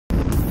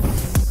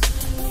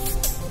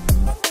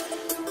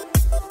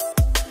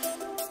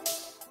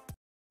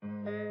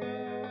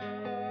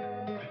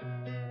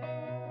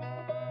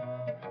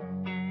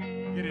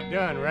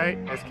right?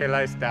 SK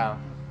Lifestyle.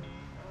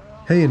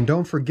 Hey, and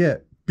don't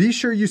forget, be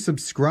sure you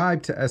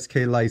subscribe to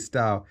SK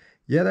Lifestyle.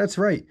 Yeah, that's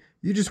right.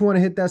 You just want to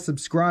hit that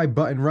subscribe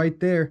button right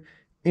there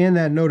and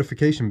that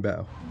notification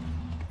bell.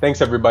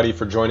 Thanks everybody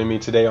for joining me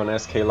today on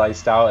SK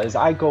Lifestyle as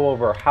I go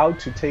over how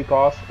to take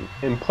off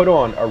and put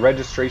on a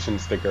registration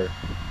sticker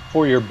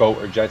for your boat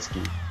or jet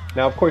ski.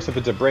 Now, of course, if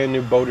it's a brand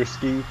new boat or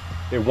ski,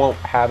 it won't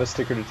have a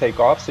sticker to take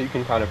off, so you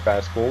can kind of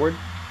fast forward.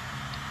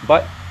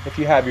 But if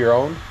you have your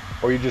own,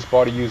 or you just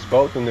bought a used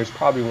boat, then there's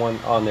probably one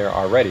on there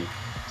already.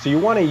 So you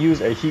want to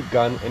use a heat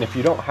gun, and if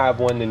you don't have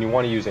one, then you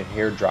want to use a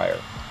hair dryer.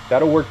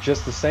 That'll work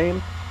just the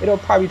same. It'll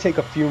probably take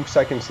a few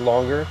seconds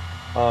longer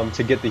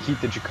to get the heat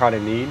that you kind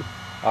of need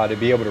to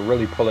be able to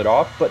really pull it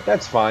off, but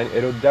that's fine.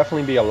 It'll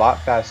definitely be a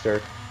lot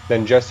faster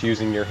than just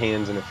using your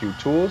hands and a few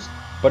tools.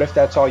 But if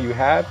that's all you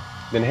have,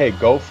 then hey,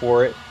 go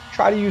for it.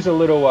 Try to use a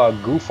little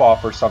goof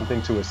off or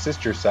something to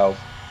assist yourself,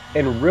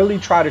 and really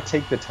try to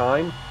take the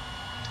time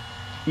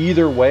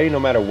either way, no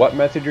matter what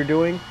method you're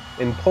doing,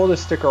 and pull the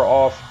sticker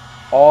off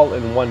all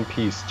in one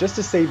piece, just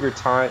to save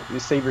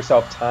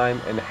yourself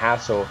time and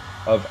hassle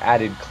of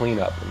added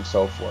cleanup and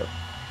so forth.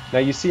 Now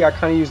you see I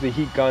kind of use the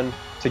heat gun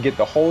to get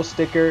the whole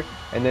sticker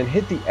and then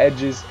hit the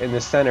edges in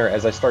the center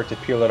as I start to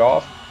peel it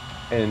off,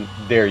 and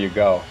there you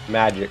go,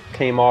 magic,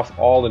 came off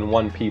all in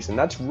one piece. And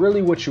that's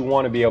really what you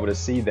want to be able to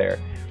see there.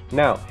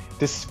 Now,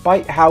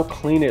 despite how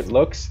clean it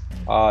looks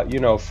you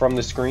know, from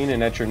the screen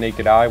and at your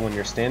naked eye when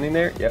you're standing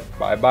there, yep,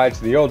 bye-bye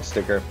to the old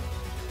sticker,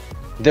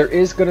 there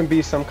is going to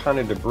be some kind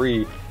of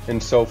debris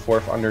and so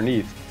forth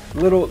underneath.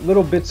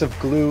 Little bits of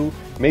glue,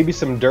 maybe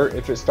some dirt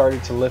if it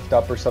started to lift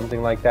up or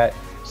something like that.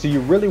 So you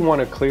really want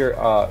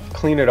to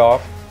clean it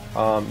off.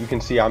 You can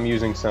see I'm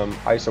using some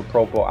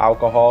isopropyl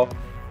alcohol.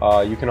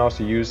 You can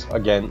also use,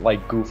 again,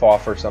 like goof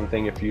off or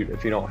something if you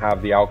don't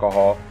have the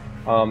alcohol.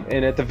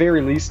 And at the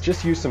very least,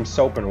 just use some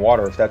soap and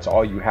water if that's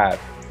all you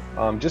have.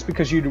 Just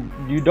because you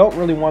don't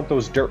really want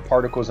those dirt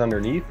particles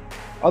underneath.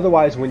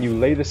 Otherwise, when you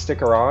lay the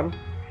sticker on,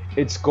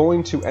 it's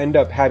going to end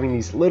up having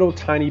these little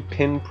tiny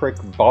pinprick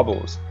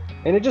bubbles,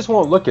 and it just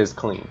won't look as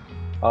clean.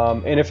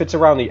 And if it's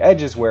around the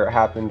edges where it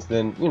happens,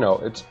 then you know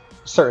it's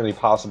certainly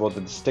possible that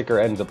the sticker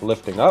ends up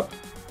lifting up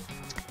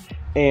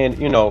and,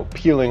 you know,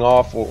 peeling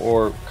off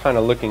or kind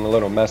of looking a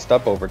little messed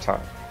up over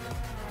time.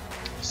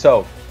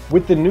 So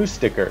with the new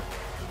sticker,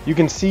 you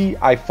can see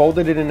I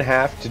folded it in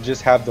half to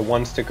just have the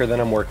one sticker that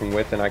I'm working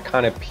with, and I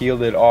kind of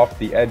peeled it off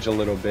the edge a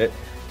little bit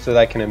so that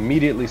I can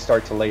immediately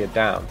start to lay it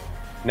down.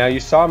 Now you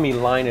saw me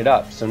line it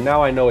up, so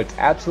now I know it's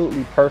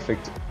absolutely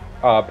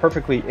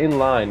perfectly in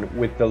line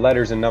with the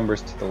letters and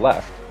numbers to the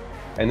left.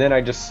 And then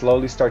I just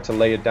slowly start to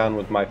lay it down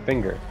with my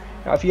finger.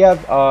 Now if you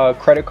have a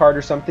credit card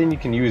or something, you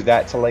can use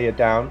that to lay it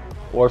down,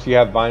 or if you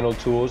have vinyl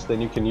tools, then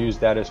you can use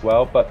that as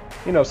well. But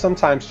you know,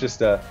 sometimes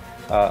just a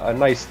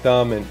nice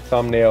thumb and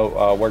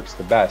thumbnail works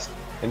the best.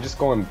 And just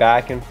going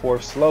back and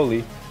forth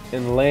slowly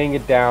and laying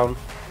it down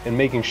and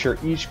making sure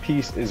each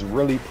piece is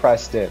really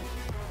pressed in.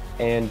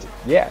 And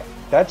yeah,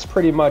 that's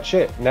pretty much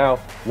it. Now,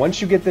 once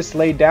you get this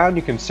laid down,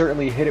 you can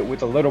certainly hit it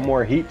with a little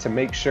more heat to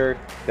make sure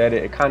that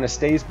it kind of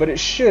stays, but it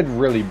should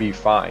really be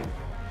fine.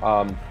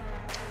 And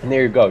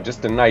there you go,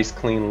 just a nice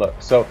clean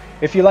look. So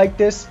if you like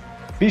this,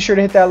 be sure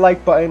to hit that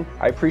like button.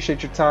 I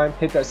appreciate your time.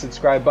 Hit that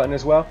subscribe button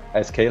as well.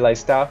 SK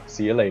Lifestyle.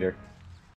 See you later.